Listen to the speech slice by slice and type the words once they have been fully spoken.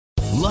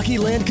Lucky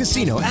Land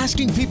Casino,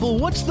 asking people,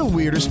 what's the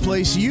weirdest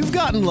place you've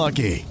gotten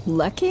lucky?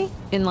 Lucky?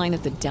 In line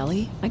at the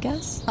deli, I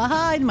guess?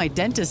 Aha, in my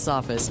dentist's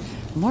office.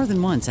 More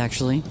than once,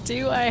 actually.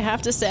 Do I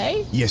have to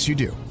say? Yes, you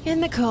do. In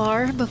the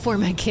car before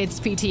my kids'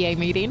 PTA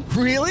meeting.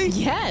 Really?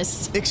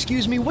 Yes.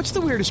 Excuse me, what's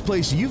the weirdest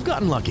place you've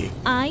gotten lucky?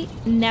 I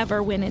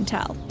never win and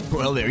tell.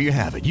 Well, there you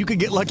have it. You can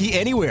get lucky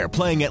anywhere,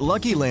 playing at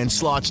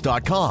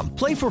LuckyLandSlots.com.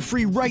 Play for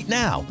free right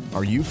now.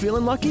 Are you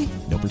feeling lucky?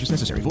 No purchase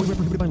necessary. Void where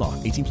prohibited by law.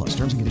 18 plus.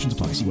 Terms and conditions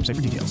apply. See website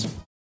for details.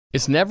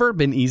 It's never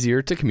been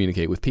easier to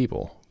communicate with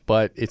people,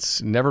 but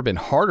it's never been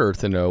harder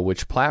to know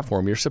which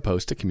platform you're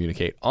supposed to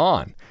communicate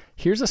on.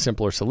 Here's a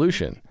simpler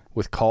solution.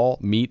 With call,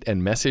 meet,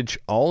 and message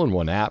all in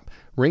one app,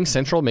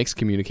 RingCentral makes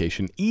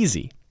communication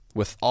easy.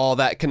 With all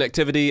that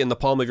connectivity in the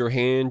palm of your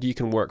hand, you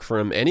can work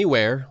from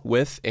anywhere,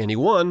 with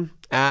anyone,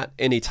 at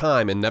any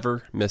time, and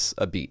never miss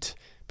a beat.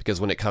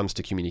 Because when it comes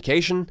to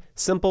communication,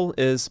 simple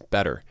is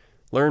better.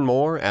 Learn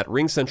more at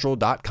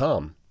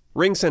ringcentral.com.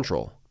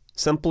 RingCentral.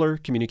 Simpler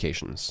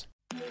communications.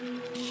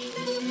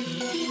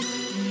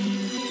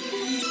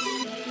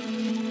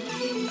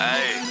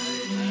 Hey.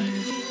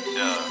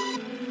 Yeah.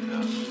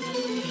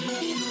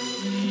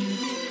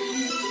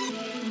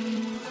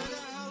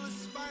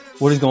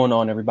 What is going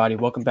on, everybody?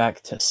 Welcome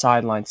back to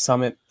Sideline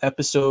Summit,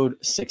 episode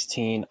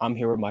 16. I'm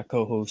here with my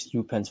co-host,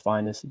 UPenn's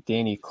finest,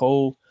 Danny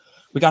Cole.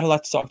 We got a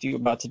lot to talk to you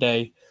about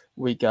today.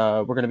 We're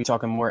going to be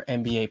talking more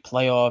NBA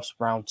playoffs,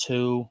 round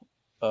 2.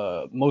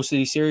 Most of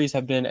these series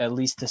have been at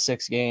least to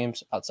 6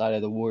 games outside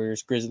of the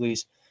Warriors,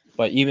 Grizzlies,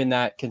 but even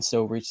that can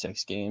still reach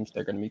 6 games.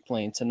 They're going to be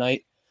playing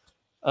tonight.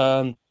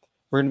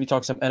 We're going to be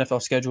talking some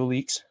NFL schedule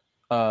leaks.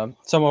 Some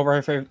of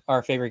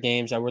our favorite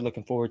games that we're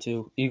looking forward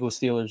to. Eagles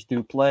Steelers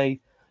do play,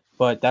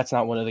 but that's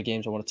not one of the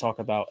games I want to talk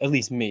about. At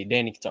least me.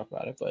 Danny can talk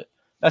about it, but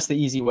that's the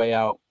easy way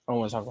out. I don't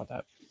want to talk about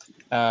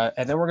that.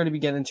 And then we're going to be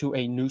getting into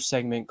a new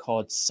segment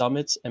called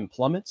Summits and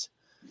Plummets.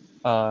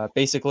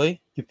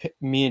 Basically,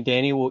 me and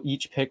Danny will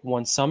each pick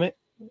one summit,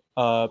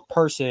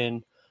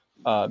 person,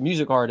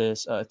 music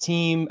artist,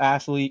 team,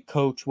 athlete,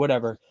 coach,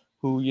 whatever,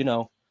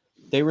 who,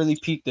 they really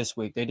peaked this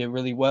week. They did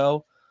really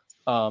well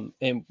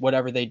in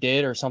whatever they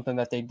did or something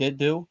that they did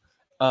do.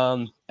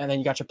 And then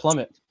you got your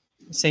plummet.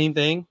 Same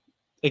thing.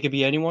 It could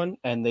be anyone,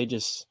 and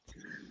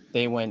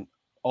they went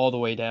all the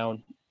way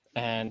down,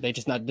 and they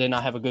just did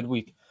not have a good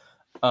week.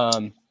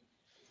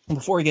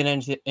 Before we get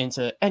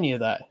into any of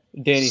that,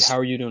 Danny, how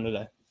are you doing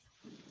today?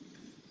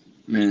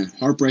 Man,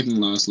 heartbreaking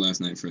loss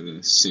last night for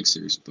the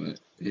Sixers, but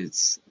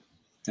it's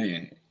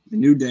a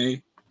new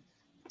day.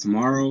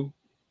 Tomorrow,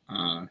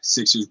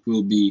 Sixers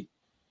will be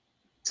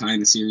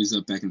tying the series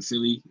up back in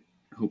Philly,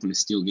 hoping to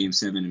steal Game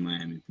 7 in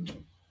Miami.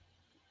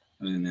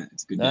 Other than that,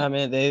 it's a good day. Yeah,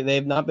 man,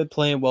 they've not been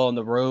playing well on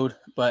the road,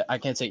 but I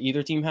can't say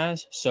either team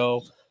has.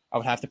 So I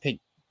would have to pick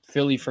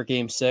Philly for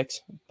Game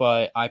 6,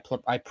 but I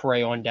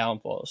pray on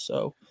downfalls.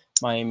 So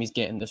Miami's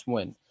getting this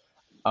win.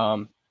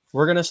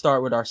 We're gonna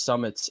start with our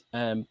summits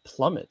and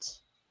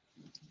plummets.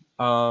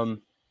 Yeah.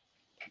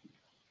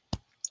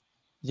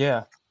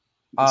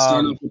 We'll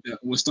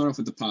start off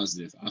with the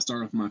positive. I'll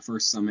start off my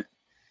first summit.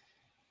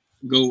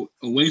 Go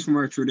away from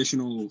our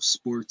traditional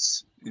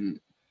sports, and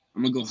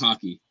I'm going to go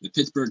hockey. The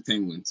Pittsburgh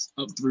Penguins,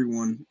 up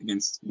 3-1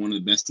 against one of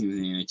the best teams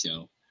in the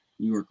NHL,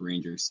 New York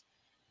Rangers.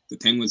 The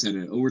Penguins had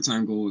an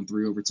overtime goal in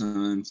 3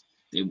 overtimes.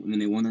 They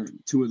won their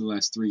 2 of the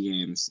last 3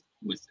 games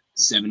with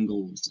 7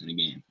 goals in a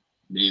game.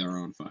 They are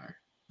on fire.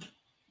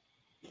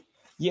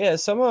 Yeah,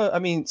 some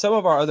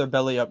of our other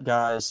belly up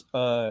guys,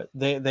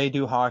 they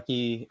do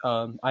hockey.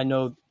 I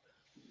know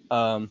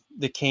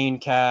the Kane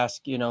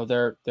Cask,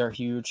 they're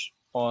huge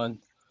on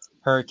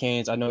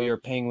Hurricanes. I know you're a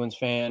Penguins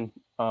fan.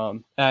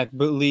 I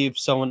believe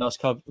someone else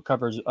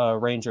covers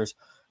Rangers,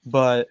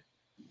 but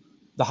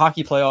the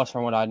hockey playoffs,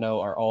 from what I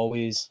know, are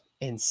always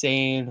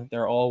insane.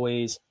 They're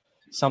always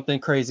something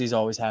crazy is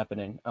always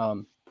happening.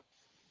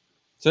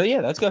 So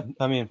yeah, that's good.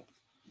 I mean,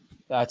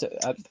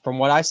 from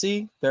what I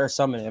see, they're a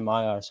summit in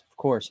my eyes, of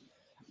course.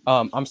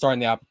 I'm starting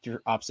the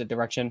opposite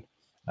direction.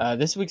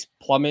 This week's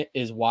plummet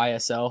is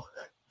YSL.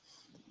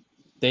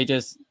 They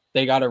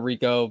got a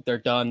Rico. They're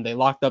done. They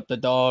locked up the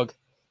dog.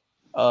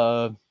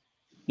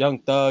 Young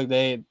Thug,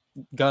 they're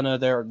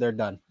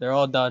done. They're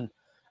all done.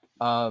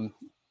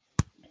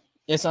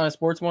 It's not a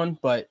sports one,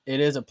 but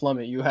it is a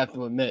plummet, you have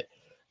to admit.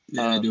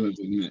 Yeah, I do have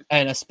to admit.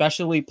 And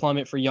especially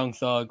plummet for Young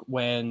Thug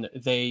when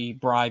they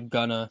bribe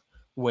Gunna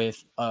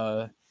with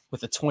a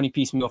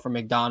 20-piece meal from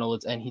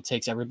McDonald's and he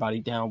takes everybody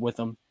down with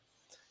him.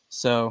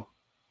 So,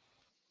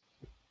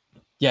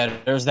 yeah,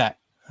 there's that.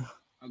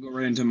 I'll go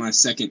right into my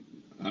second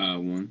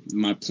one.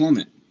 My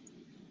plummet.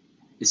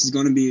 This is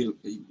going to be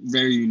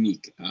very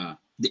unique.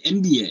 The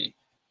NBA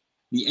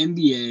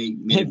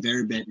made a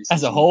very bad decision.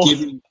 As a whole?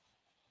 They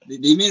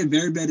made a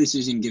very bad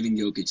decision giving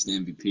Jokic the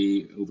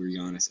MVP over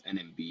Giannis and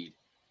Embiid.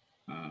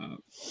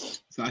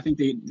 So I think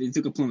they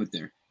took a plummet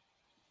there.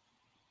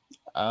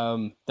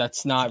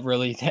 That's not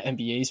really the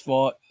NBA's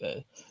fault.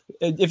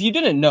 If you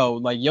didn't know,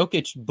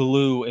 Jokic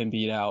blew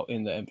Embiid out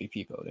in the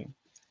MVP voting.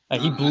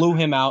 He blew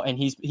him out, and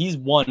he's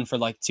won for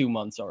 2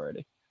 months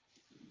already.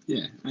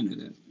 Yeah, I know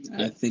that.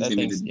 Yeah, I think they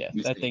made a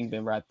mistake. that thing's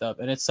been wrapped up,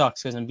 and it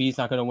sucks because Embiid's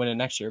not going to win it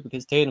next year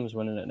because Tatum's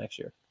winning it next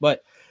year.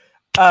 But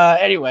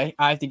anyway,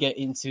 I have to get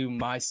into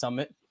my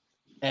summit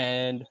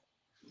and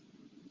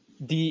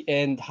the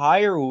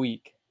entire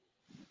week.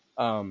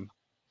 The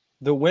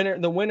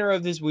winner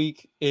of this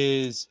week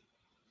is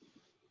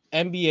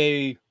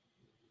NBA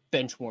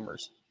bench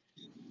warmers.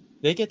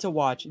 They get to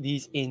watch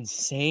these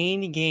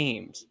insane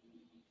games.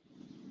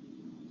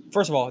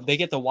 First of all, they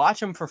get to watch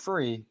them for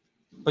free,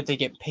 but they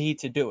get paid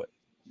to do it.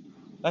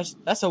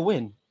 That's a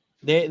win.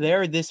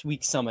 They're this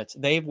week's summits.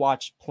 They've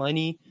watched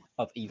plenty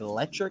of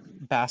electric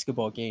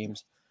basketball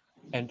games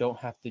and don't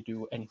have to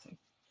do anything.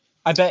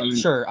 I bet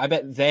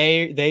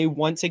they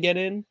want to get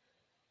in,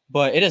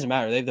 but it doesn't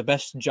matter. They have the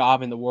best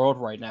job in the world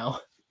right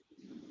now.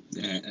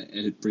 Yeah, I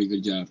did a pretty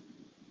good job.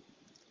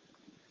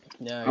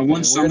 Yeah,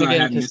 one summit I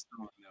had missed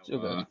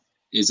on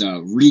is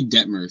Reed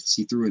Detmers.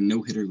 He threw a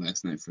no-hitter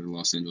last night for the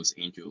Los Angeles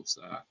Angels.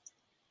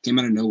 Came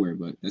out of nowhere,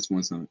 but that's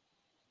one summit.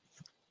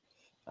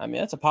 I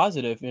mean, that's a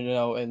positive,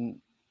 and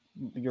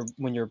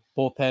when your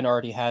bullpen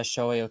already has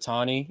Shohei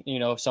Ohtani,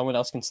 if someone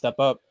else can step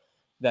up,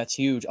 that's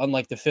huge.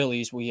 Unlike the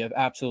Phillies, we have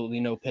absolutely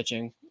no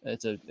pitching.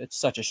 It's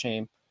such a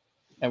shame.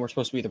 And we're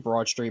supposed to be the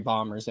Broad Street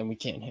Bombers, and we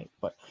can't hit.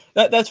 But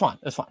that's fine.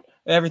 That's fine.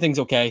 Everything's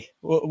okay.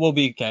 We'll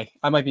be okay.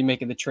 I might be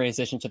making the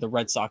transition to the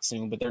Red Sox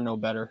soon, but they're no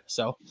better.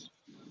 So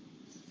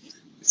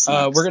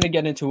we're going to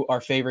get into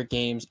our favorite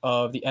games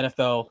of the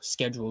NFL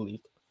schedule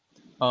league.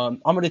 I'm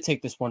going to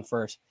take this one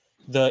first.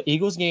 The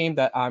Eagles game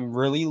that I'm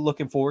really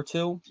looking forward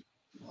to,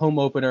 home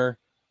opener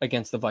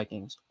against the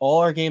Vikings. All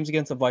our games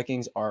against the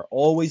Vikings are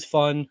always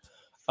fun.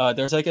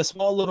 There's like a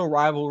small little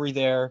rivalry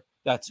there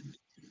that's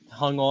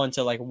hung on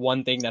to like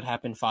one thing that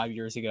happened 5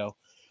 years ago.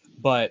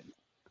 But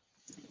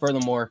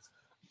furthermore,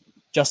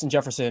 Justin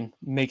Jefferson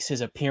makes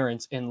his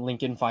appearance in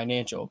Lincoln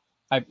Financial.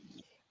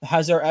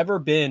 Has there ever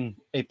been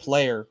a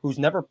player who's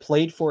never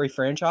played for a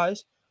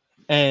franchise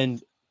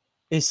and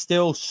is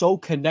still so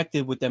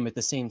connected with them at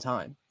the same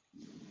time?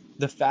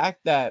 The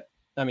fact that,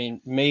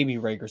 maybe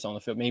Rager's on the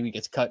field, maybe he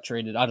gets cut,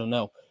 traded, I don't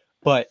know.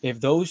 But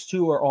if those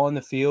two are on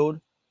the field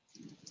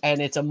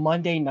and it's a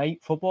Monday night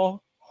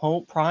football,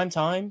 home prime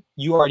time,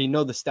 you already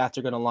know the stats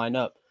are going to line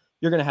up.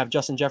 You're going to have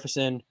Justin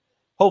Jefferson.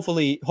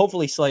 Hopefully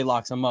Slay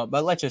locks him up.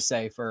 But let's just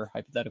say, for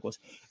hypotheticals,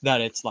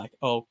 that it's like,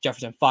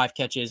 Jefferson 5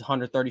 catches,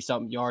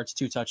 130-something yards,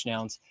 2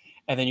 touchdowns,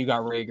 and then you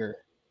got Rager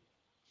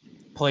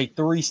play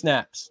 3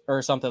 snaps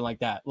or something like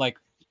that. Like,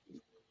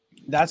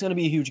 that's going to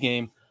be a huge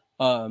game.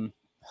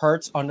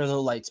 Hurts under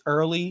the lights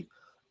early.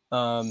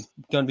 Going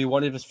to be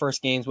one of his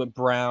first games with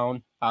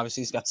Brown.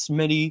 Obviously, he's got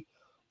Smitty.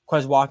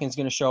 Quez Watkins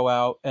going to show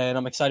out, and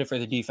I'm excited for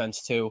the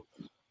defense too.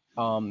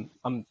 I'm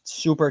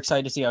super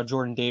excited to see how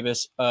Jordan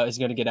Davis is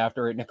going to get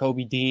after it.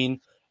 Nakobe Dean,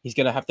 he's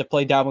going to have to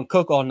play Dalvin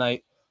Cook all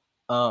night.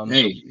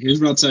 Hey,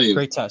 here's what I'll tell you.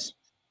 Great test.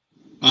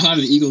 I'll have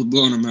the Eagles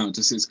blowing them out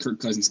just since Kirk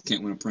Cousins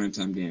can't win a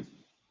primetime game.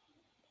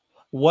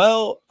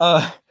 Well,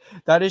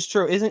 that is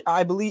true.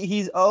 I believe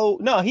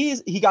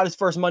he got his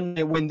first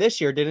Monday win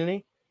this year, didn't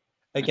he?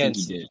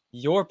 Against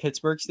your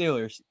Pittsburgh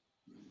Steelers.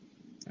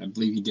 I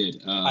believe he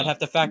did. I'd have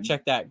to fact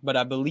check that, but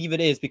I believe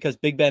it is because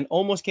Big Ben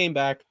almost came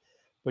back,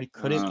 but he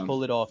couldn't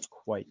pull it off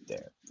quite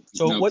there.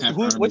 So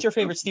what's your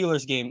favorite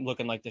Steelers game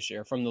looking like this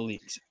year from the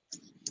leagues?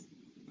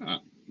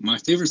 My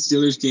favorite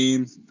Steelers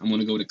game, I'm going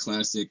to go to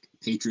classic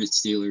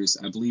Patriots Steelers.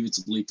 I believe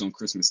it's leaked on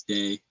Christmas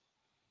Day.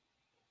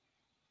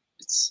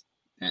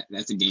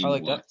 That's a game I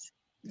like to watch.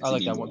 I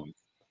like that one.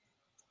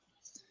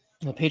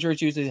 The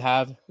Patriots usually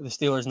have the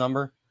Steelers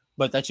number,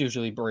 but that's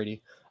usually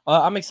Brady.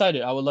 I'm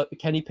excited. I would love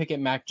Kenny Pickett,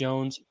 Mac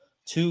Jones,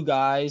 2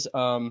 guys.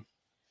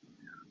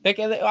 Pick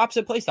the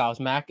opposite play styles.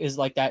 Mac is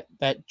like that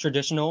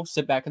traditional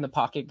sit back in the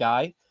pocket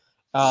guy,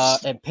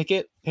 and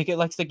Pickett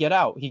likes to get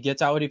out. He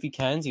gets out if he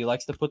can. He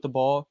likes to put the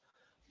ball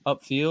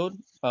upfield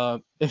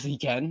if he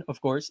can,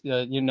 of course.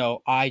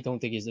 I don't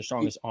think he's the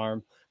strongest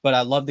arm, but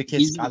I love the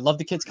kids. I love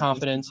the kid's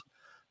confidence.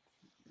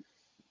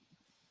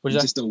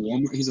 He's a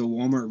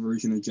Walmart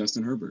version of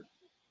Justin Herbert.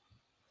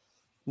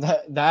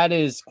 That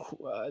is.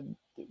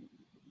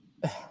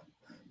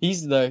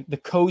 He's the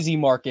cozy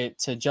market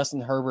to Justin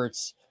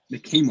Herbert's the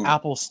Kmart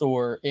Apple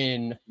store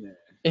in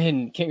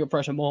King of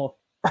Prussia Mall.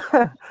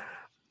 But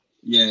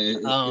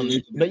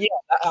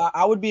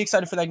I would be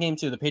excited for that game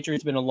too. The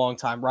Patriots have been a long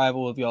time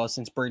rival of y'all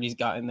since Brady's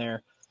gotten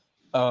there.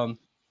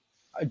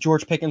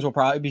 George Pickens will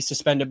probably be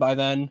suspended by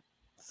then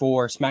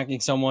for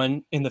smacking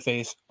someone in the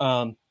face.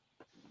 But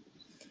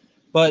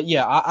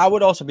yeah, I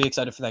would also be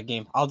excited for that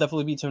game. I'll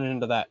definitely be tuning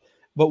into that.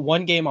 But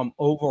one game I'm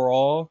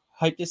overall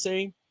hyped to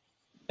see.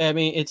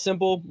 It's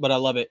simple, but I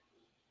love it.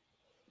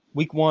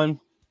 Week 1,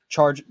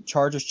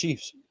 Chargers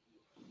Chiefs.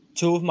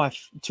 They're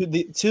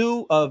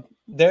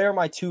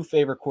my 2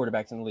 favorite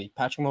quarterbacks in the league.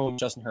 Patrick Mahomes,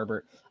 Justin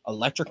Herbert,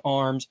 electric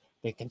arms.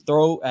 They can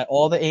throw at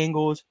all the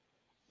angles.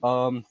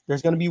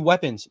 There's going to be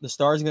weapons. The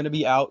stars are going to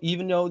be out.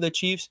 Even though the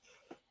Chiefs,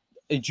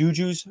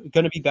 Juju's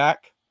going to be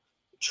back.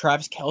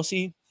 Travis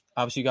Kelce,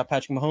 obviously you got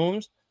Patrick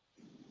Mahomes.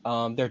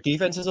 Their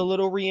defense is a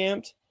little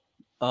reamped.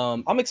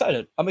 I'm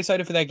excited. I'm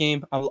excited for that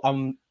game.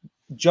 I'm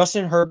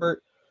Justin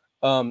Herbert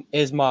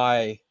is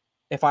my,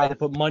 if I had to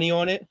put money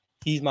on it,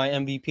 he's my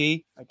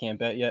MVP. I can't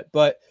bet yet,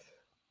 but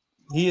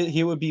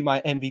he would be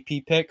my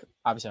MVP pick.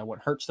 Obviously, I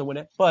want Hurts to win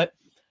it, but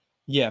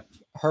yeah,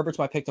 Herbert's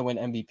my pick to win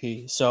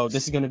MVP. So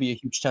this is going to be a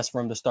huge test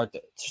for him to start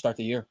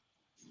the year.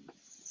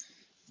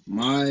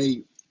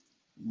 My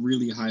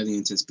really highly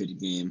anticipated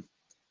game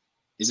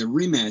is a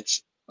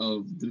rematch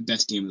of the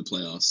best game of the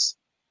playoffs,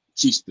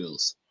 Chiefs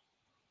Bills.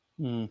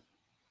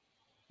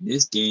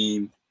 This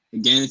game,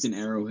 again, it's an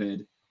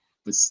Arrowhead,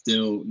 but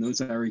still no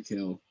Tyreek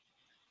Hill.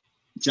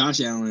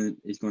 Josh Allen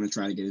is going to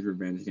try to get his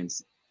revenge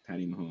against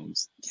Patty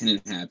Mahomes. Can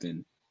it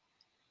happen?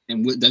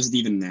 And what does it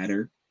even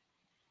matter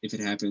if it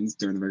happens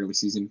during the regular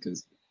season?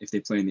 Because if they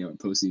play in the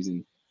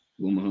postseason,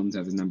 will Mahomes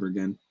have his number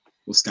again?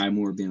 Will Sky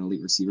Moore be an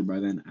elite receiver by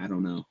then? I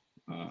don't know.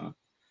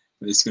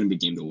 But it's going to be a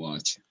game to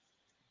watch.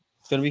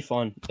 It's going to be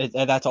fun.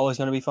 That's always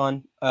going to be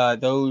fun.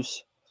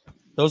 Those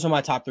are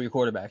my top three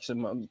quarterbacks: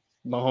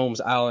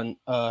 Mahomes, Allen,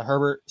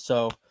 Herbert.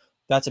 So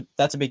that's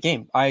a big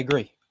game. I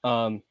agree.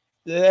 The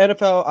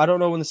NFL, I don't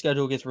know when the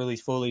schedule gets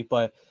released fully,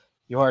 but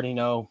you already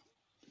know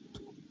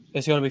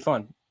it's going to be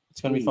fun.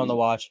 It's going to be fun to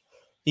watch.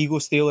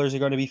 Eagles Steelers are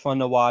going to be fun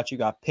to watch. You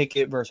got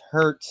Pickett versus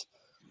Hurts.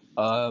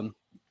 It's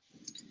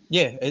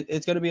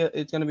going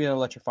to be an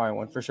electrifying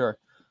one for sure.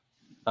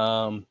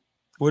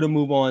 We're going to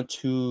move on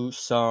to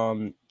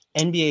some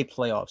NBA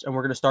playoffs, and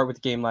we're going to start with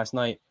the game last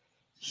night,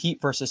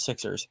 Heat versus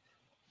Sixers.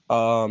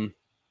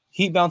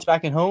 Heat bounced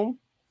back at home.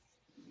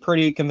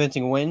 Pretty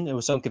convincing win. It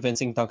was so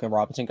convincing Duncan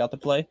Robinson got to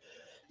play.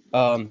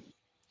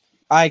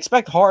 I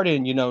expect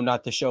Harden,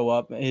 not to show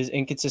up. His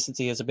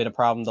inconsistency has been a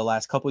problem the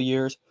last couple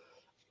years.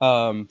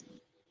 But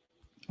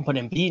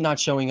Embiid not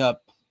showing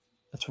up,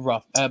 that's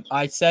rough.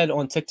 I said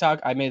on TikTok,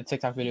 I made a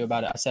TikTok video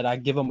about it. I said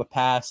I'd give him a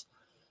pass.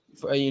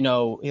 For,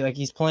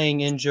 he's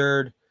playing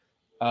injured.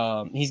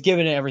 He's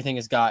giving it everything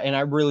he's got, and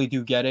I really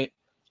do get it.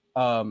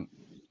 I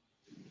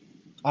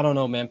don't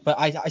know, man, but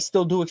I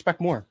still do expect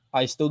more.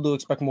 I still do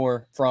expect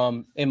more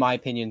from, in my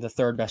opinion, the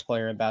third best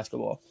player in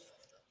basketball.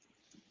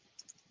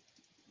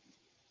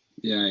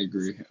 Yeah, I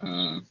agree.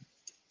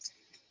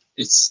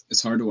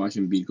 It's hard to watch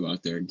Embiid go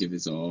out there and give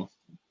his all,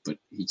 but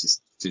he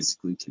just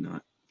physically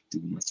cannot do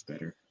much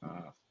better.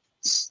 Other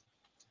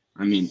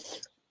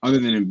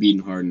than Embiid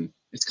and Harden,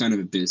 it's kind of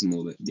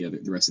abysmal that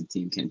the rest of the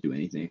team can't do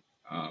anything.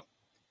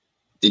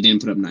 They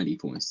didn't put up 90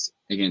 points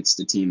against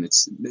a team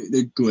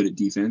they're good at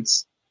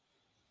defense.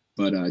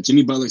 But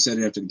Jimmy Butler said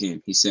it after the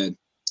game. He said,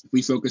 if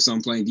we focus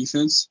on playing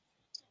defense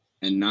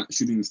and not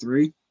shooting the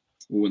three,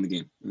 we'll win the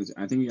game.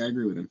 I think I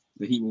agree with him.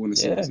 The Heat will win the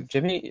series. Yeah,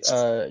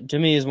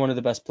 Jimmy is one of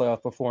the best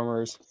playoff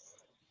performers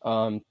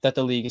that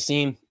the league has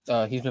seen.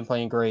 He's been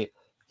playing great.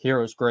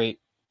 Hero's great.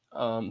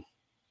 I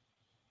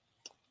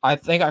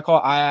think I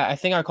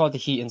called the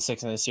Heat in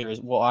 6 in this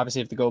series. Well,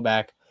 obviously, if to go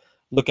back,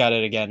 look at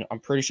it again. I'm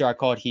pretty sure I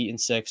called Heat in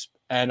 6,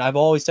 and I've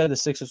always said the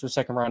Sixers were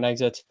second round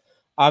exits.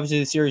 Obviously,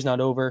 the series not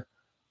over.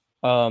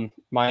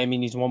 Miami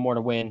needs one more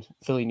to win.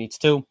 Philly needs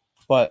 2,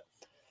 but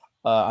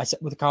I said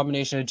with a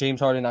combination of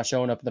James Harden not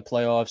showing up in the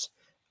playoffs,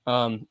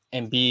 and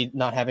Embiid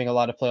not having a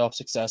lot of playoff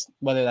success,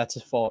 whether that's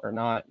his fault or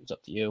not, it's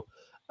up to you.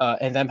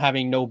 And them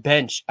having no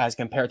bench as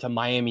compared to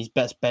Miami's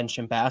best bench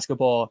in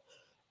basketball,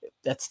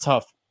 that's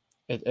tough.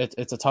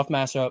 It's a tough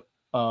matchup,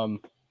 and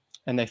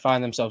they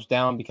find themselves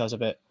down because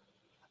of it.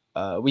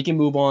 We can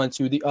move on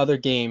to the other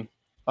game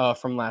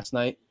from last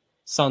night,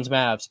 Suns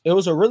Mavs. It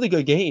was a really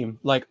good game,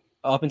 like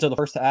up until the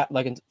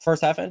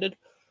first half ended.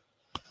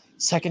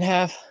 Second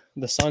half,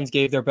 the Suns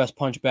gave their best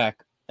punch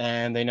back,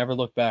 and they never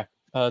looked back.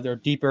 They're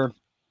deeper,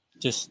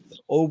 just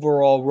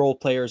overall role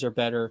players are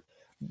better.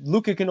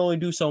 Luka can only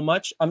do so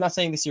much. I'm not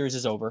saying the series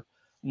is over.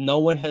 No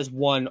one has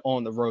won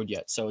on the road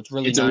yet, so it's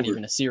not over.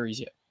 Even a series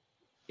yet.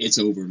 It's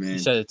over, man.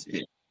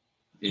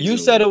 You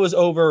said it was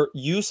over.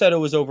 You said it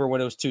was over when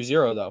it was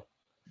 2-0, though.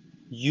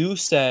 You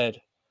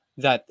said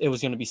that it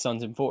was going to be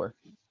Suns in 4.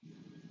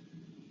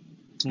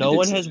 No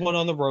one has won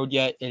on the road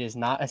yet. It is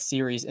not a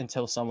series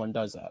until someone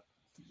does that.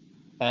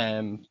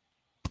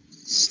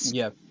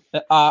 Yeah,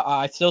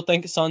 I still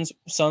think Suns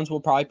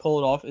will probably pull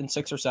it off in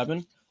 6 or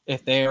 7.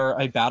 If they are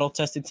a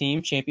battle-tested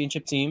team,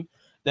 championship team,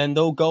 then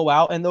they'll go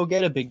out and they'll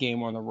get a big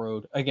game on the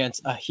road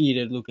against a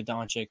heated Luka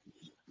Doncic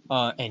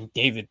and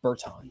David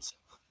Bertans,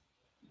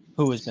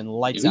 who has been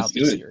lights out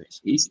this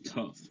series. He's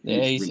tough.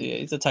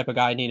 He's the type of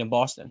guy I need in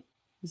Boston.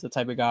 He's the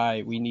type of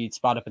guy we need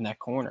spot up in that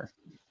corner.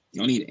 You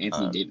don't need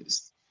Anthony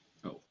Davis.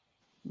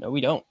 No, we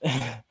don't.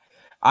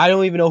 I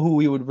don't even know who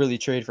we would really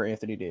trade for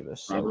Anthony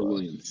Davis. Robert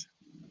Williams.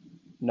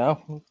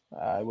 No,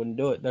 I wouldn't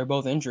do it. They're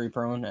both injury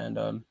prone,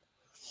 and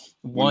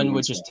one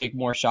would just take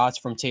more shots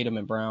from Tatum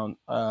and Brown.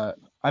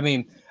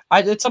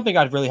 It's something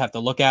I'd really have to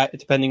look at,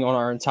 depending on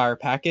our entire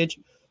package.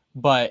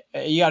 But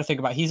you got to think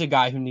about, he's a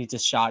guy who needs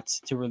his shots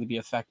to really be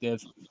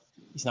effective.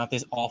 He's not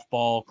this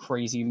off-ball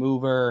crazy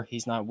mover.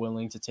 He's not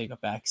willing to take a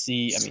back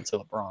seat. To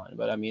LeBron,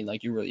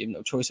 but you really have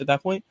no choice at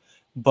that point.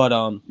 But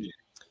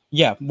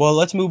yeah. Well,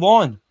 let's move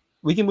on.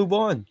 We can move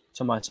on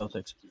to my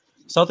Celtics.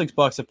 Celtics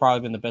Bucks have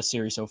probably been the best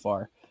series so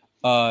far.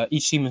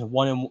 Each team is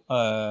one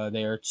and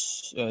there.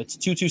 It's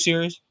 2-2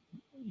 series.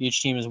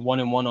 Each team is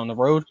 1-1 on the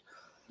road.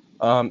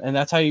 And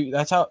that's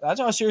how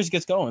a series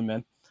gets going,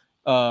 man.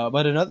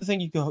 But another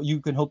thing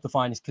you can hope to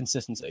find is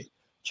consistency.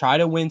 Try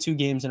to win 2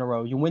 games in a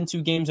row. You win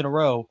 2 games in a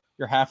row,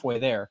 you're halfway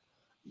there.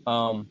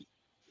 The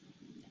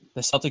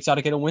Celtics got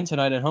to get a win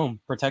tonight at home.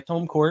 Protect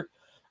home court.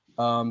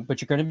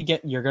 But you're gonna be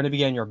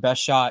getting your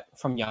best shot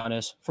from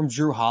Giannis, from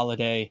Drew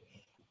Holiday.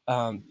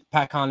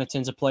 Pat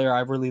Connaughton's a player I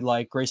really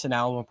like. Grayson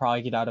Allen will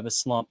probably get out of a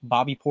slump.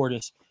 Bobby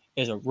Portis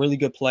is a really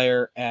good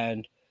player,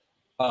 and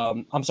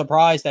I'm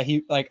surprised that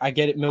I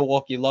get it.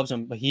 Milwaukee loves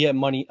him, but he had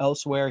money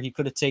elsewhere. He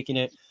could have taken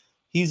it.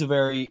 He's a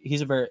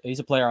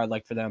player I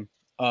like for them.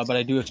 But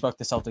I do expect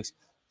the Celtics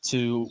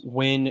to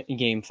win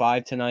Game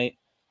 5 tonight.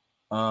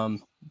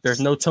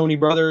 There's no Tony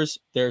Brothers.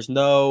 There's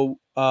no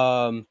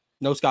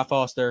Scott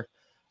Foster.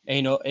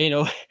 Ain't no.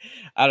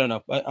 I don't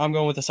know. But I'm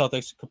going with the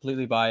Celtics.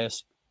 Completely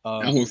biased.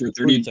 Al Horford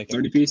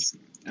 30 piece.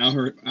 Al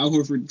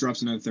Horford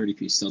drops another 30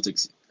 piece.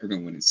 Celtics are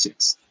going to win in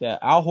 6. Yeah,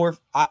 Al Horford.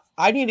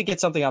 I need to get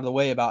something out of the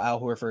way about Al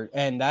Horford,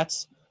 and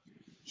that's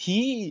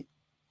his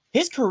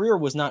career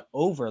was not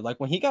over.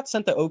 Like when he got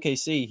sent to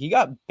OKC, he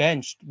got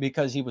benched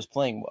because he was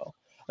playing well.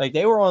 Like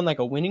they were on like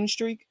a winning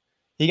streak.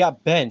 He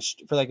got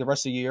benched for like the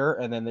rest of the year,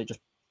 and then they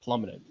just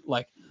plummeted.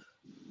 Like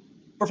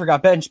Horford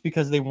got benched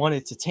because they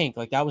wanted to tank.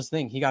 Like that was the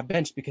thing. He got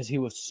benched because he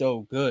was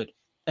so good.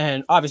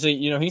 And obviously,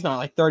 he's not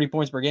like 30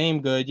 points per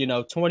game good,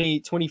 20,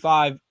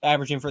 25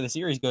 averaging for the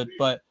series good.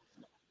 But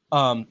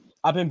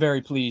I've been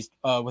very pleased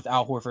with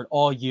Al Horford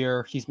all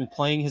year. He's been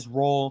playing his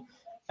role.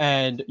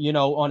 And,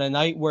 on a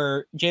night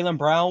where Jaylen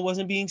Brown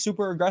wasn't being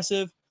super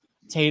aggressive,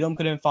 Tatum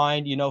couldn't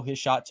find, his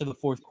shot to the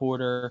fourth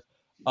quarter.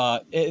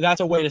 That's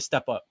a way to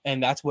step up.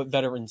 And that's what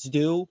veterans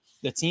do.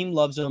 The team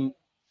loves him.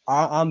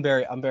 I'm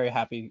very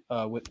happy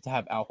to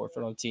have Al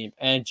Horford on the team.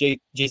 And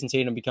Jason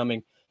Tatum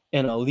becoming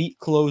an elite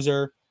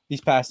closer these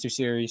past 2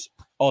 series.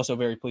 Also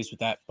very pleased with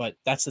that. But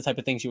that's the type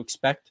of things you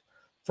expect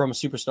from a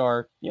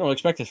superstar. You don't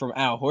expect it from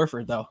Al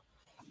Horford, though.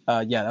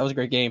 Yeah, that was a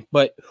great game.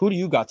 But who do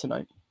you got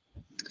tonight?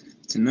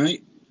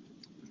 Tonight,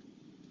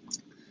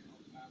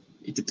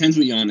 it depends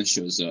what Giannis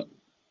shows up.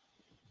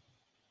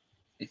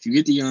 If you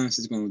get the Giannis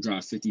that's going to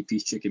drop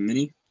 50-piece chicken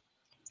mini,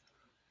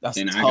 that's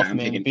a tough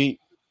man to beat.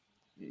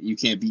 You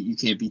can't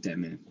beat that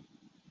man.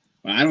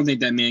 But I don't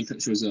think that man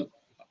shows up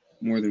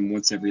more than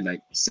once every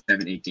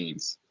 7-8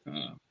 games.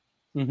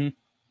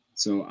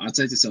 So I'll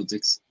take the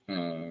Celtics.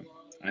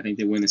 I think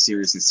they win the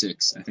series in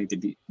 6. I think they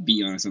beat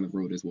Giannis on the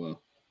road as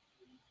well.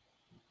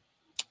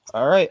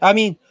 All right. I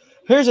mean,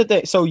 here's the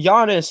thing. So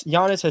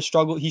Giannis has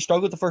struggled. He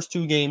struggled the first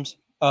 2 games.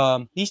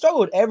 He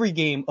struggled every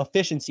game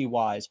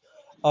efficiency-wise,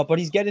 but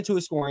he's getting to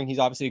his scoring. He's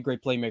obviously a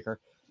great playmaker.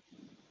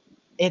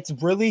 It's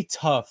really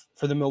tough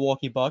for the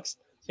Milwaukee Bucks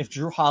if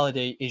Drew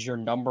Holiday is your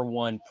number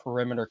 1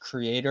 perimeter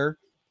creator.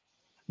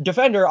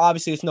 Defender,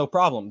 obviously, it's no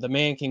problem. The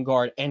man can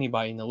guard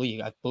anybody in the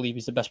league. I believe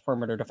he's the best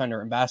perimeter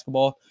defender in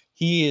basketball.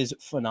 He is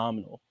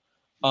phenomenal.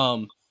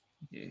 Yeah,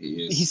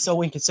 he is. He's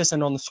so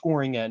inconsistent on the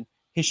scoring end.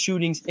 His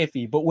shooting's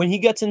iffy. But when he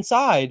gets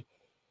inside,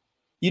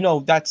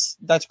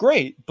 that's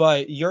great.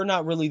 But you're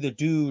not really the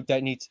dude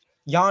that needs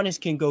 – Giannis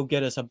can go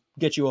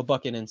get you a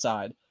bucket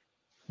inside.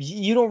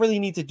 You don't really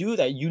need to do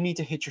that. You need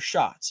to hit your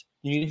shots.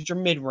 You need to hit your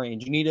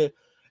mid-range. You need to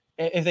 –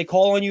 if they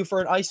call on you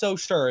for an ISO,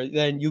 sure,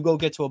 then you go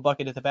get to a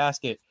bucket at the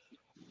basket.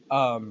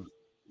 The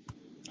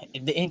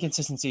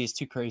inconsistency is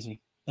too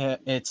crazy.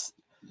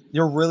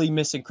 You're really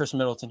missing Chris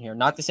Middleton here.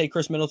 Not to say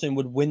Chris Middleton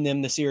would win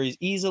them the series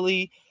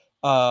easily.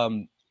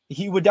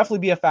 He would definitely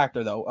be a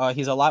factor, though.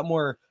 He's a lot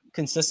more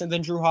consistent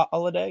than Drew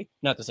Holiday.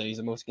 Not to say he's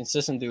the most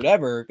consistent dude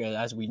ever, because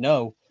as we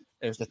know,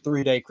 there's the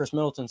 3-day Chris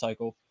Middleton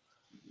cycle.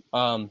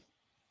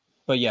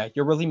 But yeah,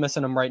 you're really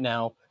missing him right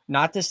now.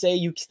 Not to say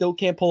you still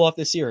can't pull off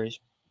this series.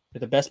 You're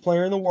the best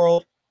player in the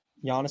world,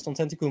 Giannis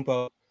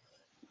Antetokounmpo.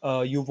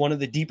 You have one of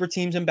the deeper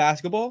teams in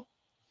basketball.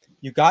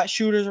 You got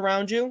shooters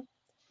around you.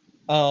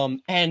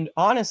 And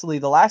honestly,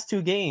 the last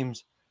 2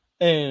 games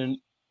and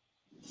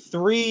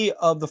 3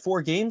 of the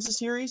 4 games this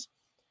series,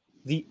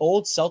 the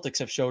old Celtics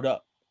have showed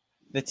up.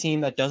 The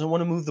team that doesn't want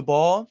to move the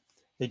ball,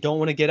 they don't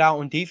want to get out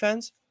on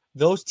defense.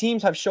 Those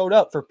teams have showed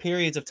up for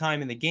periods of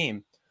time in the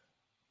game.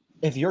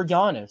 If you're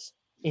Giannis,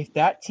 if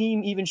that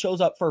team even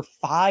shows up for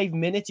 5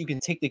 minutes, you can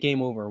take the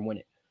game over and win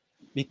it.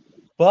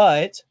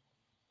 But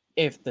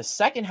if the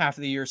second half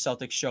of the year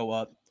Celtics show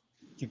up,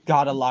 you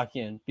got to lock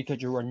in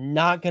because you are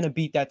not going to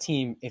beat that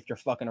team if you're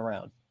fucking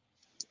around.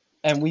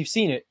 And we've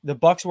seen it. The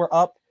Bucks were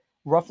up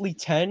roughly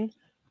 10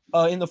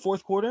 in the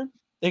fourth quarter.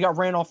 They got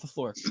ran off the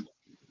floor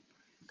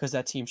because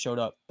that team showed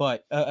up.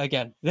 But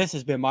again, this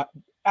has been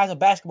as a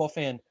basketball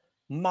fan,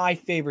 my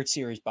favorite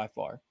series by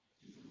far.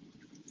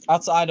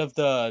 Outside of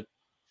the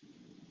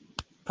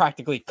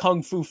practically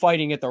kung fu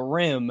fighting at the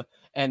rim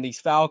and these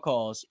foul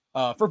calls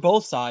for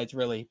both sides,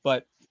 really.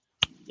 But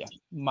yeah,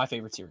 my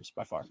favorite series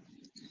by far.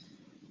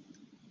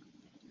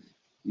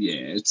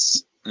 Yeah,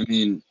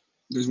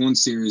 there's one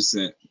series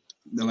that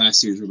the last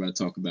series we're about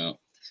to talk about.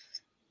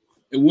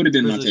 It would have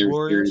been my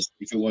favorite series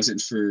if it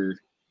wasn't for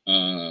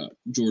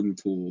Jordan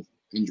Poole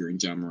injuring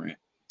Ja Morant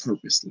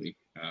purposely.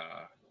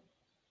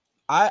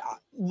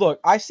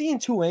 I've seen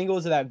two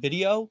angles of that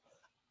video.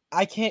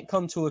 I can't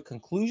come to a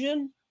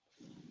conclusion.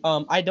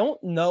 I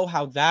don't know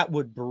how that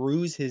would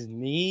bruise his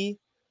knee.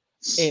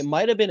 It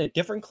might have been a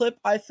different clip,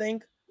 I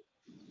think.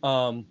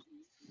 I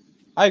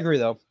agree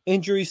though.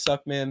 Injuries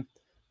suck, man.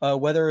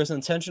 Whether it's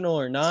intentional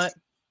or not,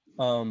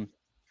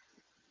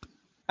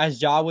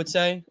 as Ja would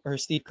say, or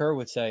Steve Kerr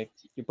would say,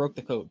 you broke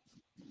the code.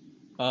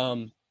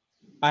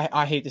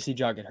 I hate to see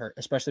Ja get hurt,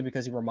 especially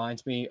because he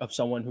reminds me of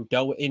someone who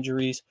dealt with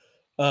injuries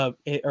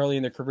early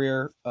in their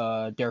career,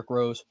 Derrick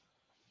Rose.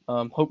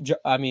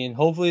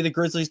 Hopefully the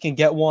Grizzlies can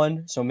get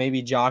one, so maybe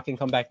Ja can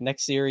come back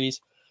next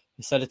series.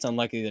 He said it's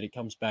unlikely that he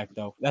comes back,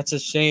 though. That's a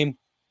shame.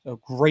 A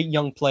great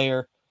young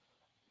player.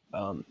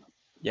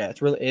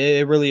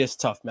 It really is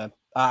tough, man.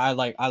 I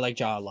like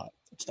Ja a lot.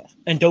 It's tough.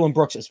 And Dylan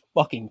Brooks is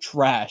fucking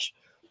trash.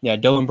 Yeah,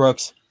 Dylan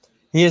Brooks.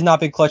 He has not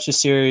been clutch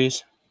this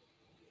series.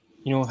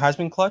 You know who has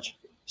been clutch?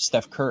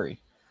 Steph Curry.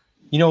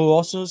 You know who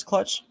also is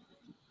clutch?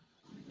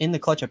 In the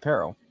Clutch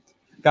apparel.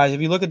 Guys,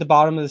 if you look at the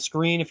bottom of the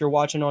screen, if you're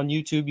watching on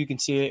YouTube, you can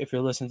see it. If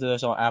you're listening to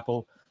this on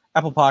Apple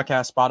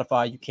Podcast,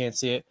 Spotify, you can't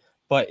see it.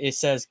 But it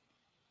says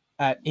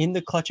at In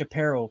the Clutch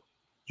apparel,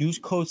 use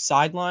code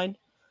SIDELINE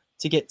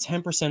to get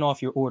 10%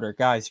 off your order.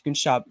 Guys, you can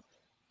shop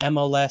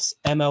MLS,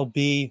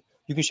 MLB.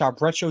 You can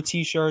shop retro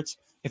t-shirts.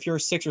 If you're a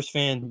Sixers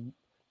fan,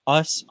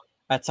 us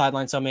at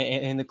Sideline Summit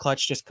and the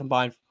Clutch just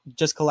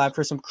collab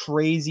for some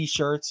crazy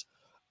shirts.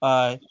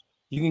 You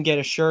can get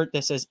a shirt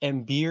that says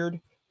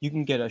Embiid. You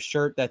can get a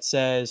shirt that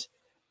says,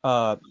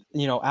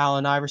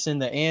 Allen Iverson,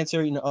 the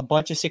answer. A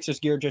bunch of Sixers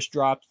gear just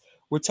dropped.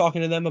 We're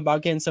talking to them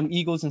about getting some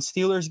Eagles and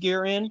Steelers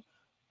gear in.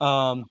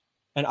 And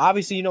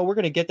obviously, we're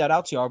going to get that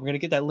out to y'all. We're going to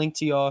get that link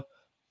to y'all.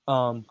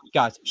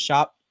 Guys,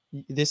 shop.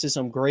 This is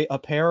some great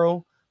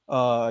apparel.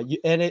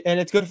 And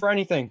it's good for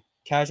anything.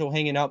 Casual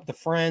hanging out with the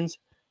friends,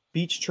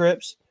 beach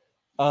trips,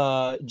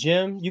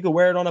 gym. You can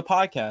wear it on a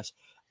podcast.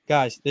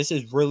 Guys, this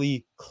is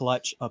really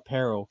clutch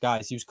apparel.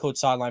 Guys, use code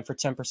SIDELINE for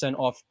 10%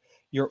 off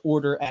your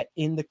order at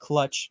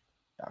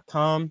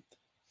intheclutch.com.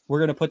 We're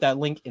going to put that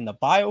link in the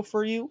bio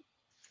for you.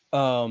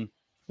 And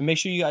make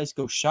sure you guys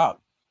go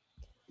shop.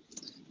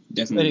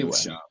 Definitely go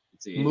shop.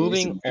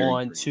 Moving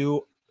on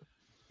to...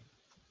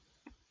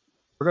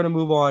 We're going to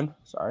move on.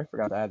 Sorry, I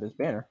forgot to add this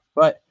banner.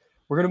 But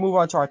we're going to move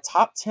on to our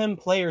top 10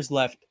 players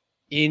left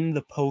in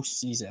the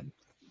postseason.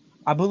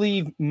 I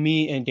believe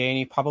me and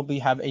Danny probably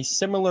have a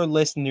similar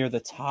list near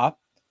the top.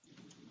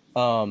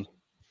 I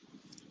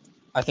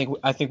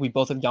think we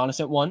both have Giannis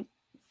at 1.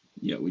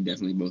 Yeah, we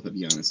definitely both have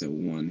Giannis at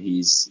 1.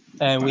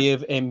 We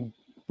have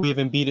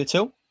Embiid at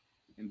 2.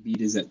 Embiid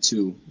is at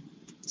 2.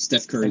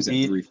 Steph Curry's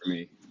at 3 for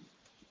me.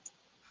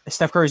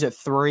 Steph Curry's at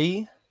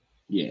 3.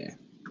 Yeah.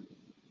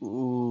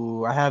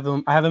 Ooh, I have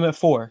him at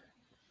 4.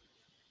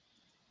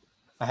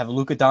 I have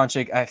Luka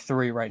Doncic at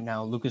 3 right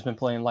now. Luka's been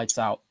playing lights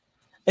out.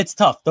 It's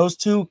tough.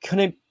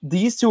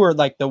 These two are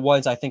like the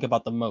ones I think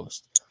about the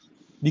most.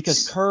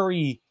 Because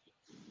Curry,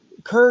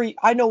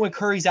 I know when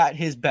Curry's at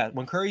his best,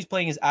 when Curry's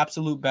playing his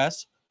absolute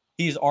best,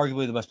 he is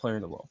arguably the best player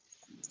in the world.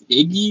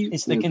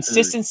 It's the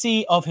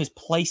consistency of his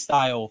play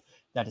style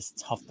that is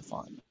tough to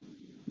find.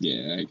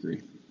 Yeah, I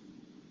agree.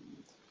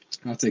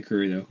 I'll take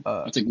Curry, though.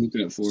 I'll take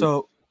Luka at 4.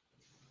 So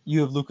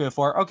you have Luka at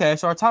 4. Okay,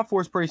 so our top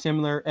 4 is pretty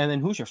similar. And then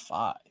who's your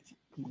 5?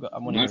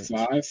 My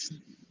 5?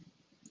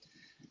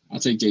 I'll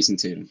take Jason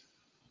Tatum.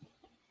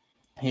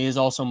 He is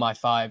also my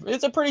 5.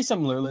 It's a pretty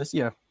similar list,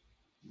 yeah.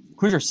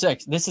 Who's your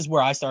 6? This is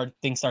where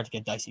things start to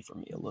get dicey for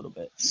me a little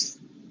bit.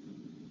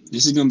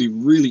 This is going to be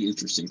really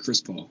interesting. Chris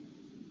Paul.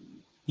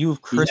 You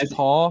have Chris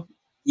Paul?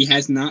 He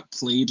has not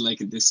played like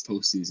this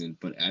postseason,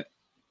 but I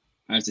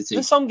have to take...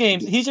 In some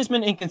games, he's just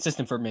been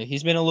inconsistent for me.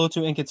 He's been a little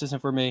too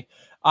inconsistent for me.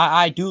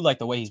 I do like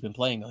the way he's been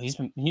playing, though. He's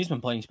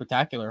been playing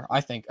spectacular,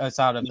 I think,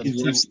 outside of the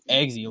 2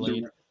 eggs he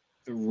laid.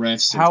 The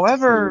refs.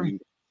 However,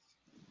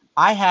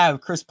 I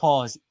have Chris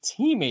Paul's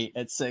teammate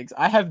at 6.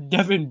 I have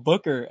Devin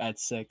Booker at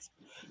 6.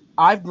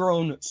 I've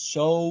grown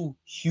so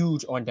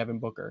huge on Devin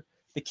Booker.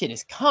 The kid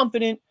is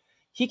confident.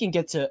 He can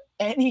get to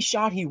any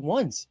shot he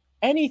wants.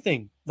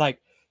 Anything. Like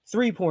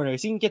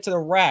 3-pointers. He can get to the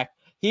rack.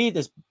 He had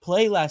this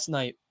play last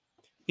night.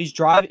 He's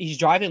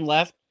driving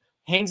left,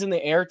 hangs in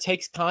the air,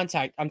 takes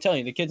contact. I'm telling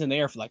you, the kid's in the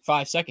air for like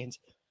 5 seconds.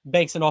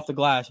 Banks it off the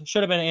glass.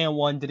 Should have been an and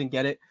 1, didn't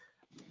get it.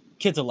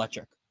 Kid's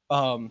electric.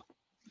 I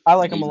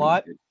like him a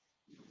lot.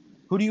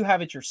 Who do you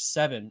have at your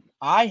 7?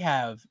 I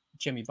have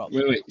Jimmy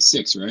Butler. Wait,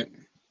 6, right?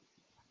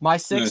 My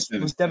 6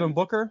 was Devin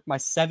Booker. My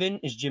 7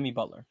 is Jimmy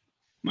Butler.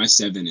 My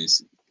 7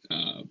 is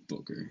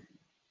Booker.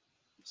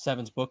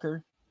 7's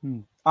Booker?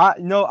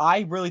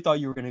 I really thought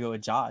you were going to go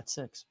with Ja at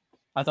 6.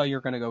 I thought you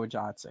were going to go with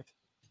Ja at 6.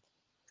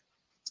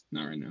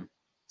 Not right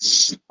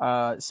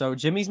now. So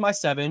Jimmy's my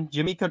 7.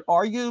 Jimmy could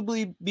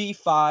arguably be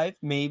 5,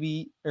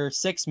 maybe, or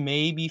 6,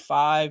 maybe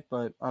 5,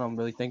 but I don't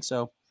really think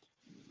so.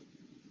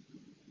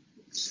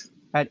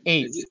 At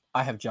 8,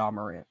 I have Ja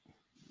Morant.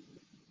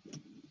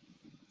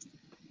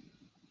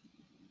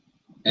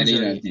 At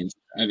 8,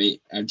 I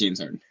have James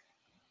Harden.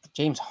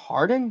 James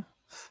Harden?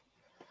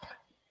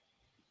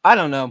 I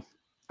don't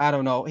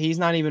know. He's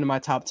not even in my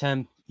top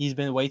 10. He's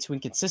been way too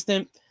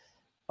inconsistent.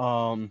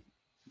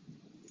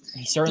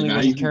 He certainly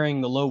wasn't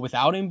carrying the load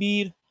without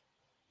Embiid.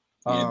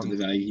 But the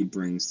value he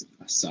brings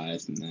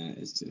aside from that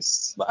is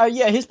just.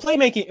 His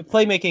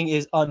playmaking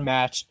is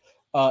unmatched.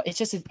 It's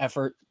just his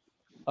effort.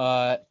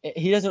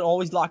 He doesn't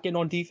always lock in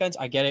on defense.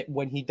 I get it.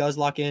 When he does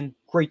lock in,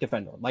 great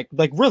defender. Like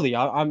really,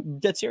 I'm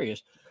dead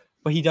serious.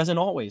 But he doesn't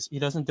always. He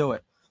doesn't do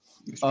it.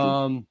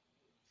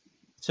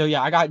 So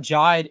yeah, I got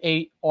Ja at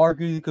 8.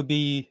 Arguably could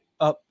be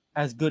up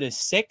as good as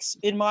 6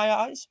 in my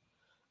eyes.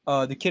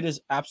 The kid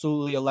is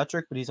absolutely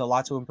electric, but he's a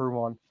lot to improve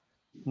on.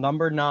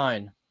 Number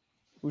 9.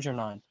 Who's your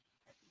 9?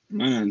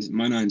 My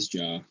nine's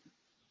Ja.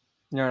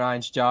 Your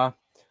 9's Ja.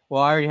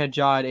 Well, I already had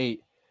Ja at 8.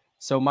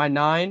 So my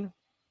 9,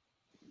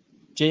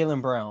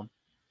 Jaylen Brown.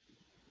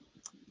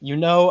 You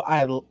know,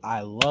 I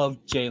love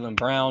Jaylen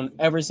Brown.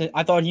 Ever since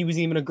I thought he was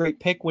even a great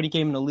pick when he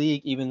came in the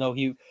league, even though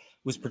he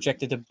was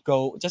projected to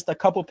go just a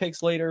couple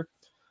picks later.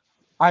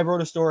 I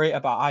wrote a story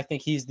about I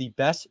think he's the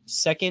best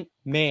second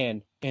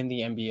man in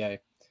the NBA.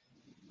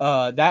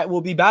 That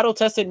will be battle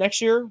tested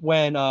next year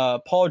when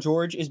Paul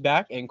George is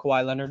back and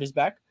Kawhi Leonard is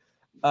back.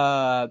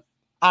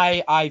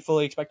 I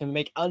fully expect him to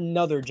make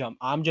another jump.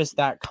 I'm just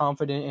that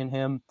confident in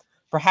him.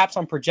 Perhaps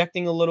I'm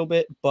projecting a little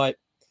bit, but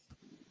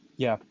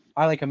yeah,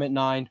 I like him at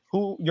 9.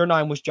 Who your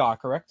 9 was Ja,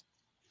 correct?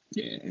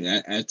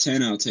 Yeah, at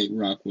 10, I'll take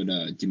Rock with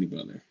Jimmy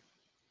Butler.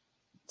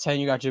 10,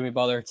 you got Jimmy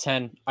Butler.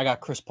 10, I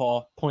got Chris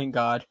Paul, point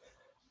guard.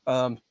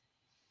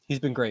 He's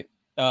been great.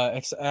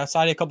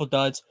 Aside a couple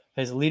duds,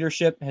 his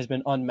leadership has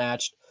been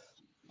unmatched.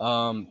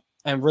 And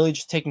really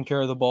just taking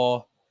care of the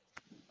ball.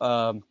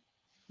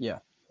 Yeah.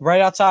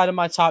 Right outside of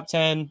my top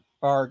 10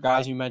 are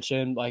guys you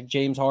mentioned, like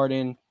James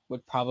Harden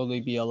would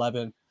probably be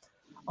 11.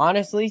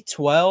 Honestly,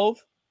 12.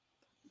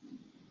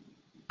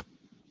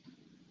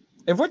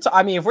 If we're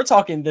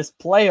talking this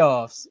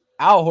playoffs,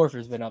 Al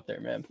Horford's been up there,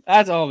 man.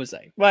 That's all I'm gonna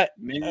say. But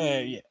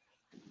yeah.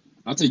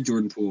 I'll take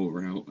Jordan Poole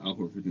over Al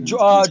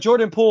Horford.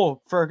 Jordan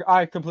Poole,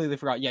 I completely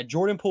forgot. Yeah,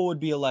 Jordan Poole would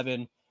be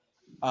 11.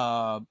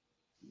 Yeah,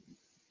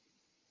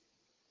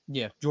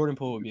 Jordan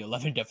Poole would be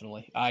 11,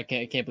 definitely. I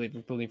can't believe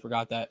we completely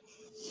forgot that.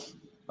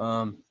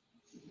 I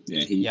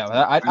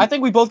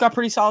think we both got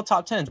pretty solid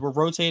top 10s. We're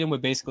rotating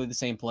with basically the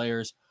same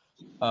players.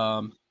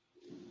 I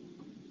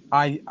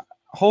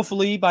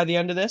hopefully by the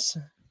end of this,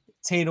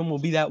 Tatum will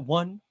be that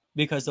one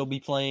because they'll be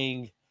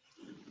playing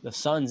the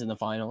Suns in the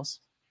finals.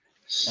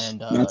 And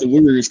not the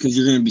Warriors, because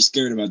you're going to be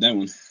scared about that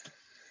one.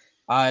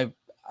 I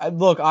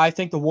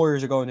think the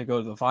Warriors are going to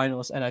go to the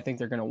finals, and I think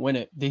they're going to win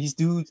it. These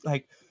dudes,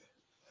 like,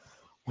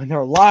 when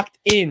they're locked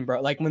in,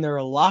 bro,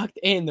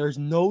 there's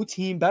no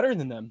team better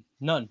than them.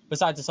 None,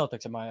 besides the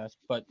Celtics in my eyes,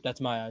 but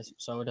that's my eyes,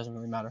 so it doesn't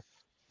really matter.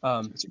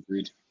 That's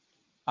agreed.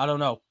 I don't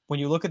know. When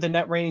you look at the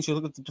net ratings, you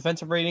look at the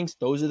defensive ratings,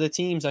 those are the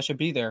teams that should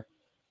be there.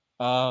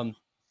 But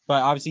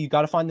obviously, you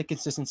got to find the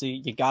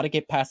consistency. You got to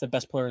get past the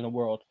best player in the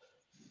world.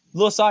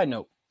 Little side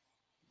note.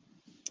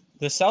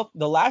 The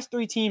last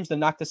 3 teams that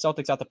knocked the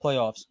Celtics out the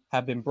playoffs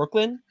have been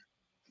Brooklyn,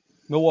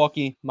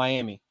 Milwaukee,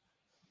 Miami.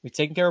 We've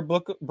taken care of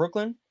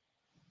Brooklyn.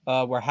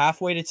 We're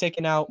halfway to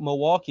taking out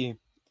Milwaukee.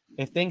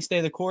 If things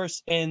stay the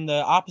course in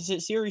the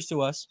opposite series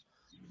to us,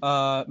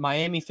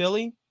 Miami,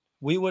 Philly,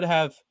 we would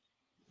have,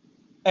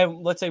 and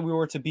let's say we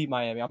were to beat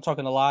Miami. I'm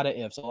talking a lot of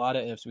ifs.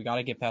 We got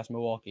to get past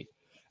Milwaukee.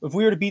 If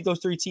we were to beat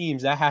those 3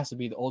 teams, that has to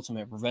be the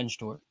ultimate revenge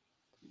tour.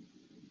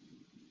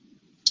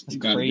 That's a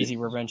crazy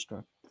revenge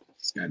tour.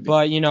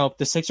 But,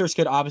 the Sixers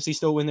could obviously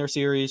still win their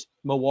series.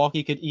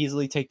 Milwaukee could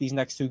easily take these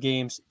next 2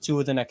 games, 2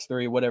 of the next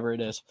 3, whatever it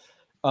is.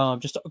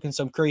 Just talking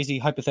some crazy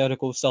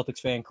hypothetical Celtics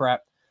fan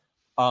crap.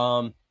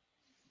 But,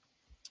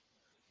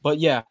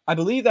 yeah, I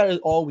believe that is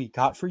all we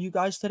got for you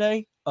guys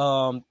today.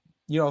 Thank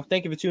you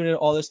for tuning in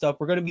all this stuff.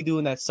 We're going to be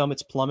doing that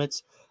Summits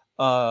Plummets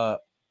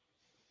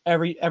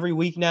every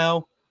week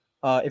now.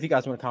 If you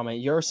guys want to comment,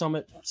 your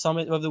summit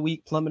of the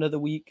week, plummet of the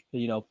week,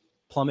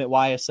 plummet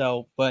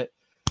YSL. But,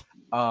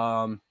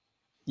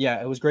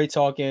 yeah, it was great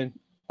talking.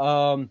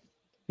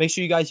 Make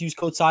sure you guys use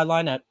code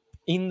sideline at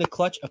In the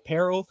Clutch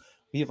Apparel.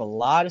 We have a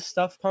lot of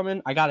stuff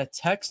coming. I got a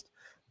text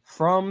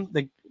from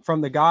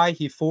the guy.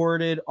 He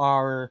forwarded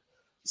our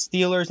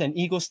Steelers and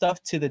Eagles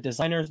stuff to the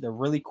designers. They're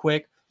really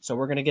quick, so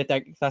we're gonna get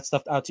that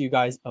stuff out to you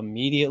guys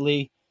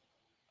immediately.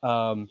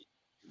 Danny,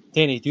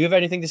 do you have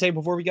anything to say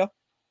before we go?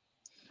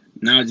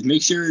 Now, just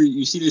make sure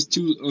you see this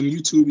on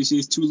YouTube. You see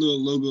these 2 little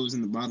logos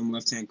in the bottom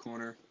left-hand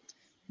corner.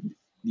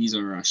 These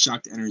are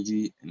Shocked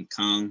Energy and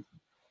Kong.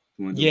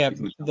 Yeah,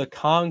 the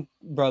Kong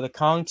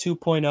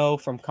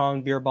 2.0 from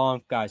Kong Beer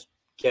Bomb. Guys,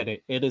 get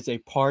it. It is a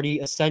party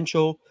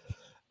essential.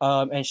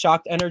 And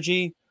Shocked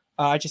Energy,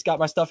 I just got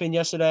my stuff in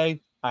yesterday.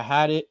 I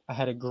had it. I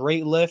had a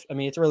great lift. I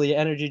mean, it's really an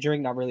energy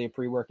drink, not really a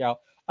pre-workout.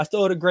 I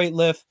still had a great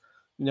lift.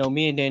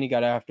 Me and Danny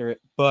got after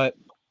it. But,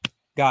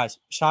 guys,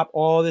 shop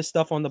all this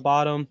stuff on the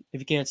bottom if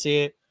you can't see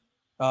it.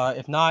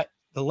 If not,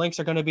 the links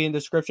are going to be in the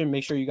description.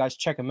 Make sure you guys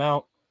check them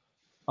out.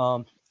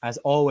 As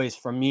always,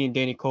 from me and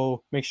Danny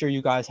Cole, make sure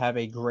you guys have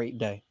a great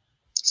day.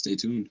 Stay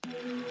tuned.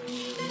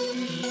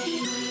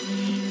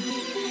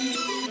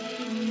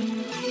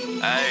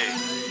 Hey.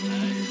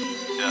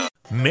 Yeah.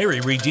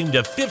 Mary redeemed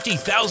a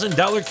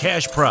 $50,000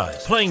 cash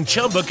prize playing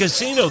Chumba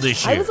Casino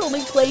this year. I was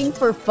only playing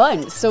for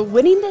fun, so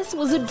winning this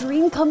was a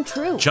dream come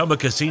true. Chumba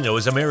Casino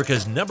is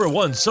America's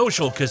 #1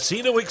 social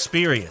casino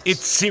experience.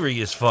 It's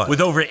serious fun. With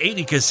over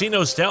 80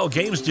 casino-style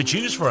games to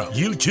choose from,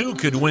 you too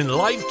could win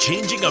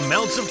life-changing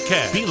amounts of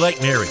cash. Be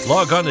like Mary.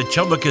 Log on to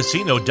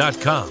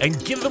ChumbaCasino.com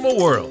and give them a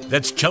whirl.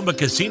 That's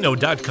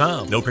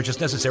ChumbaCasino.com. No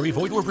purchase necessary.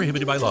 Void where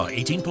prohibited by law.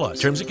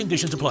 18+. Terms and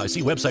conditions apply.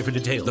 See website for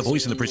details. The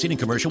voice in the preceding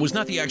commercial was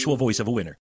not the actual voice of a winner.